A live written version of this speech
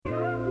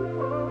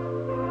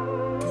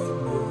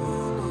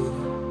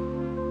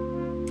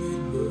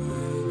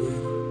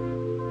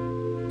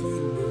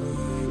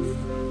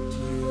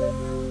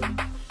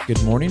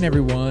Good morning,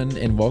 everyone,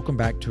 and welcome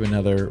back to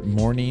another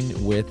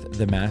Morning with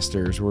the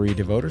Masters, where we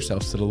devote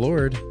ourselves to the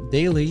Lord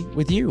daily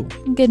with you.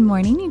 Good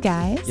morning, you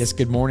guys. Yes,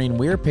 good morning.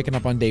 We're picking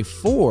up on day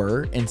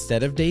 4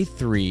 instead of day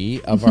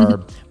 3 of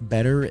our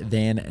Better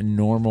Than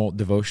Normal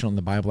devotional in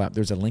the Bible app.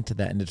 There's a link to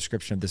that in the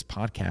description of this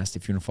podcast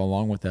if you want to follow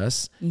along with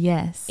us.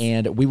 Yes.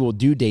 And we will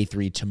do day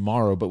 3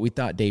 tomorrow, but we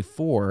thought day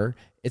 4,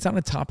 it's on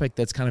a topic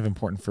that's kind of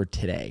important for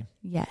today.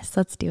 Yes,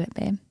 let's do it,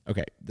 babe.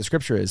 Okay, the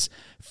scripture is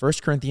 1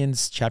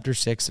 Corinthians chapter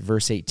 6,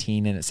 verse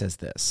 18, and it says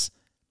this: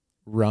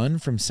 "Run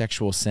from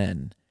sexual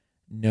sin.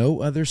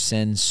 No other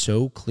sin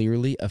so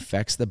clearly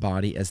affects the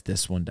body as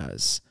this one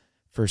does.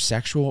 For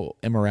sexual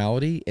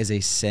immorality is a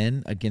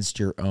sin against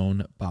your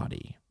own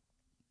body."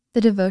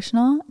 The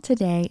devotional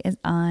today is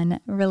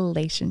on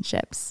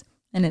relationships,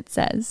 and it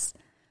says,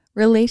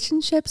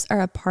 relationships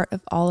are a part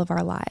of all of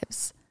our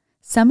lives.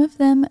 Some of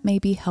them may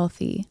be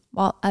healthy,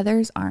 while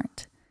others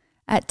aren't.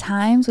 At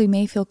times, we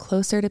may feel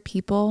closer to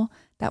people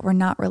that we're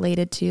not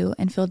related to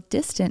and feel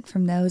distant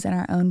from those in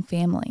our own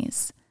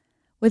families.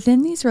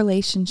 Within these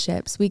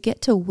relationships, we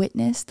get to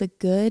witness the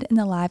good in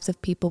the lives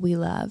of people we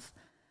love,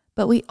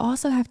 but we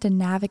also have to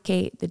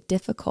navigate the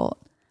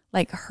difficult,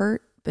 like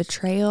hurt,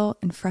 betrayal,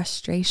 and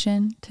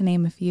frustration, to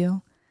name a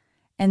few.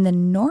 And the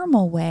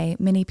normal way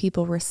many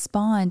people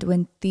respond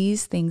when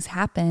these things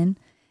happen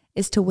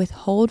is to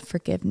withhold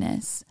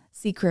forgiveness,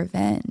 seek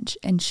revenge,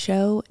 and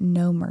show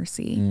no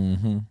mercy.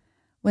 Mm-hmm.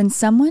 When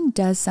someone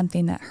does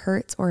something that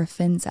hurts or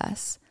offends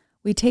us,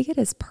 we take it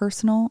as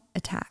personal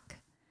attack.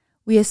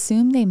 We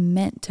assume they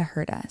meant to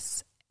hurt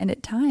us, and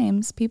at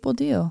times people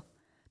do.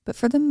 But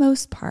for the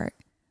most part,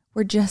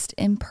 we're just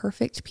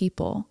imperfect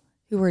people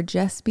who are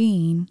just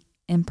being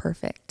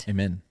imperfect.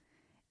 Amen.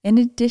 In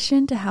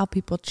addition to how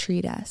people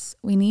treat us,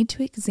 we need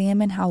to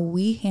examine how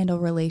we handle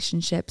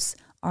relationships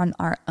on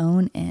our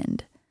own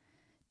end.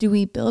 Do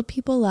we build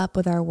people up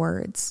with our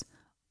words,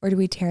 or do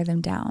we tear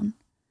them down?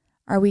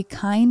 Are we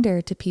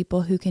kinder to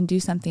people who can do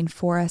something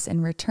for us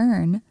in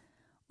return,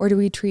 or do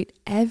we treat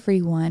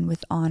everyone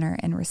with honor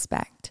and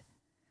respect?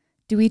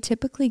 Do we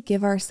typically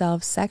give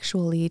ourselves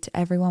sexually to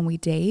everyone we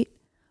date,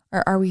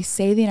 or are we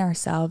saving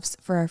ourselves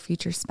for our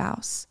future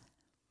spouse?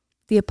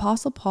 The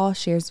Apostle Paul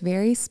shares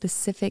very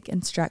specific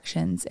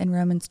instructions in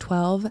Romans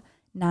 12,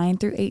 9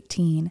 through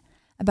 18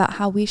 about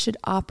how we should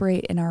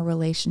operate in our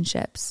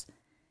relationships.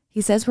 He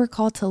says we're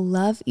called to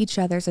love each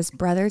other as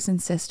brothers and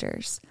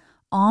sisters,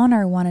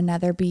 honor one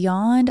another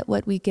beyond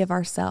what we give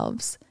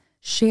ourselves,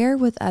 share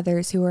with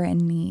others who are in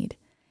need,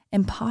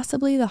 and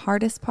possibly the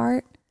hardest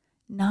part,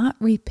 not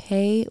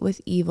repay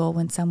with evil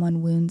when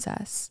someone wounds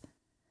us.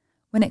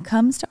 When it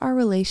comes to our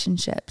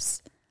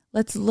relationships,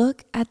 let's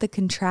look at the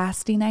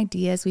contrasting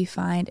ideas we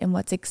find in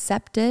what's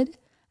accepted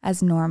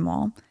as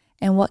normal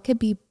and what could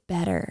be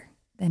better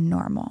than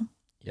normal.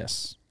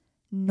 Yes.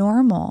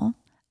 Normal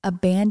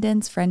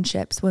abandons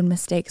friendships when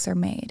mistakes are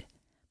made,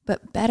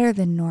 but better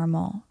than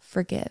normal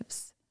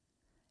forgives.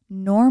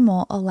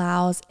 Normal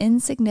allows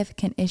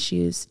insignificant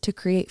issues to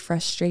create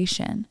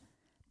frustration,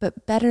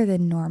 but better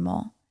than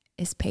normal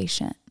is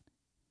patient.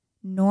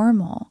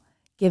 Normal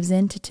gives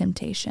in to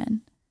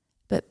temptation,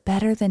 but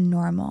better than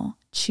normal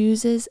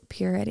chooses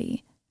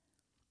purity.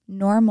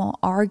 Normal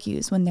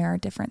argues when there are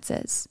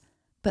differences,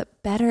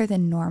 but better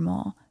than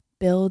normal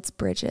builds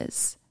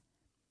bridges.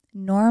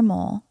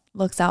 Normal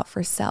looks out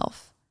for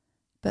self,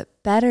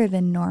 but better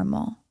than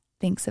normal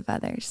thinks of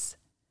others.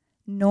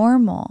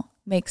 Normal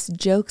makes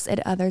jokes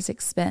at others'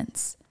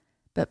 expense,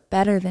 but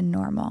better than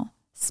normal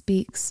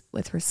speaks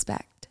with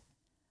respect.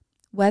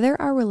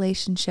 Whether our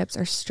relationships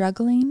are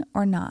struggling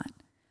or not,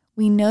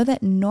 we know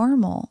that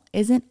normal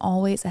isn't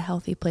always a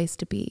healthy place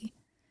to be,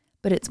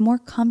 but it's more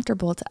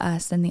comfortable to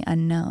us than the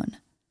unknown.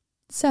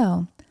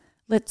 So,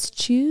 let's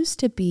choose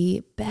to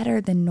be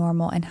better than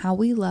normal in how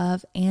we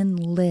love and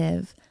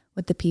live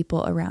with the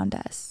people around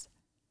us.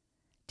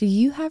 Do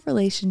you have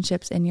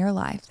relationships in your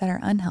life that are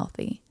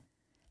unhealthy?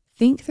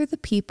 Think through the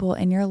people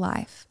in your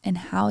life and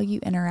how you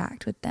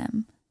interact with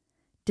them.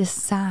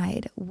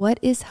 Decide what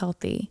is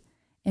healthy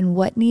and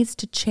what needs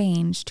to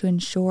change to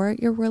ensure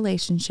your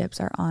relationships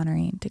are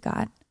honoring to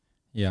God.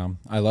 Yeah,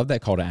 I love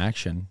that call to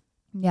action.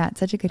 Yeah, it's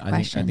such a good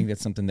question. I think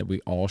that's something that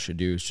we all should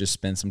do, is just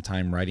spend some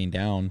time writing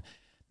down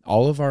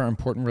all of our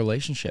important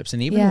relationships,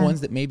 and even the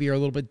ones that maybe are a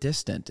little bit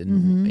distant,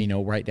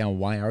 and write down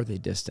why are they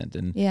distant,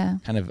 and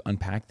kind of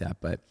unpack that.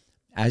 But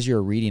as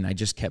you're reading, I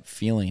just kept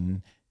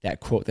feeling that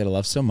quote that I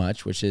love so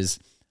much, which is,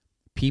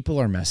 people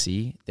are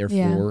messy,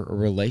 therefore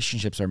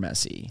relationships are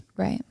messy.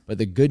 Right. But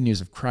the good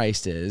news of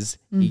Christ is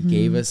he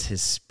gave us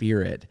his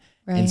Spirit,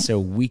 and so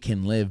we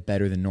can live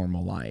better than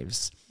normal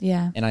lives.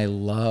 Yeah. And I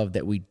love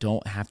that we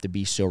don't have to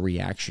be so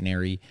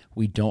reactionary.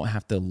 We don't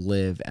have to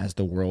live as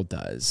the world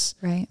does.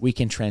 Right. We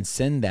can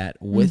transcend that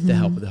with the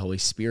help of the Holy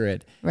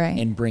Spirit,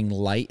 and bring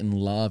light and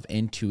love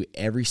into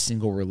every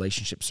single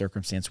relationship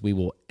circumstance we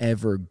will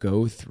ever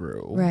go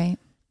through. Right.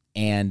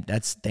 And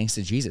that's thanks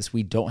to Jesus.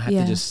 We don't have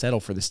to just settle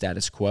for the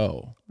status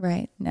quo.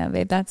 Right. No,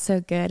 babe, that's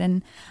so good.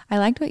 And I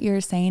liked what you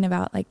were saying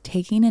about like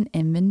taking an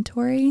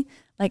inventory,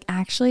 like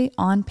actually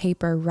on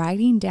paper,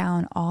 writing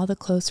down all the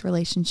close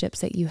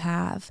relationships that you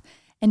have.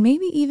 And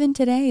maybe even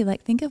today,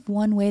 like think of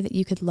one way that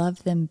you could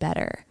love them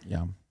better.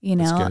 Yeah. You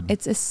know,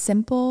 it's a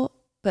simple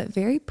but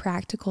very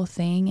practical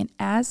thing. And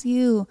as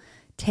you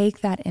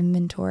take that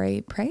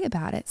inventory, pray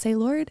about it. Say,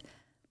 Lord,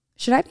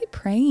 should I be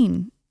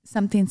praying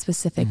something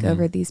specific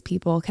over these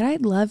people? Could I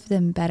love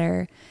them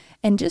better?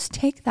 And just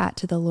take that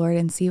to the Lord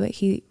and see what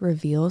he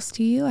reveals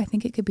to you. I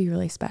think it could be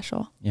really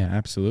special. Yeah,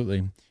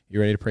 absolutely. You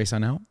ready to pray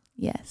sign out?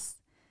 Yes.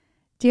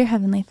 Dear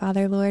Heavenly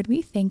Father, Lord,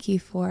 we thank you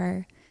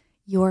for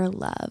your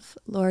love.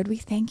 Lord, we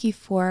thank you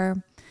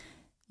for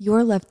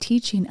your love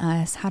teaching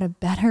us how to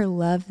better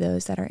love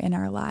those that are in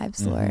our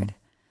lives, Lord.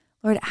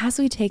 Lord, as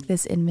we take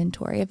this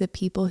inventory of the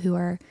people who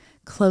are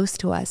close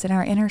to us in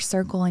our inner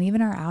circle and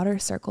even our outer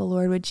circle,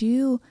 Lord, would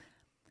you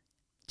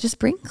just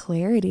bring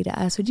clarity to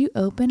us? Would you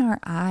open our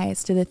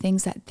eyes to the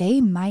things that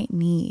they might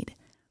need?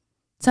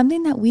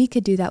 Something that we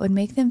could do that would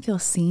make them feel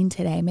seen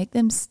today, make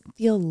them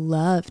feel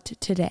loved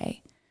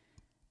today.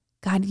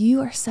 God, you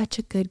are such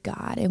a good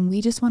God, and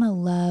we just want to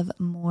love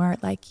more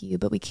like you,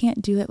 but we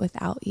can't do it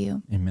without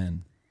you.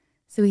 Amen.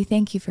 So we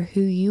thank you for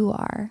who you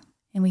are,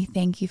 and we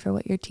thank you for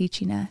what you're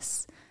teaching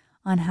us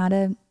on how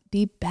to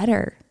be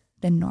better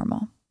than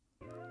normal.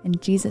 In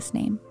Jesus'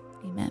 name,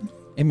 amen.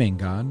 Amen,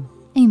 God.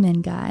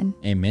 Amen, God.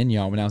 Amen,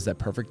 y'all. Now's that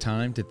perfect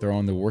time to throw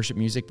on the worship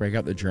music, break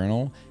out the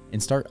journal,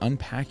 and start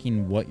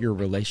unpacking what your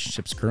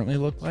relationships currently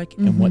look like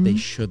and what they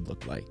should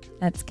look like.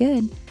 That's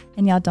good.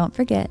 And y'all don't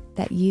forget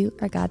that you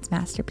are God's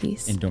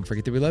masterpiece. And don't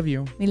forget that we love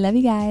you. We love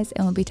you guys,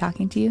 and we'll be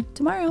talking to you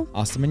tomorrow.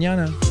 Hasta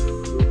mañana.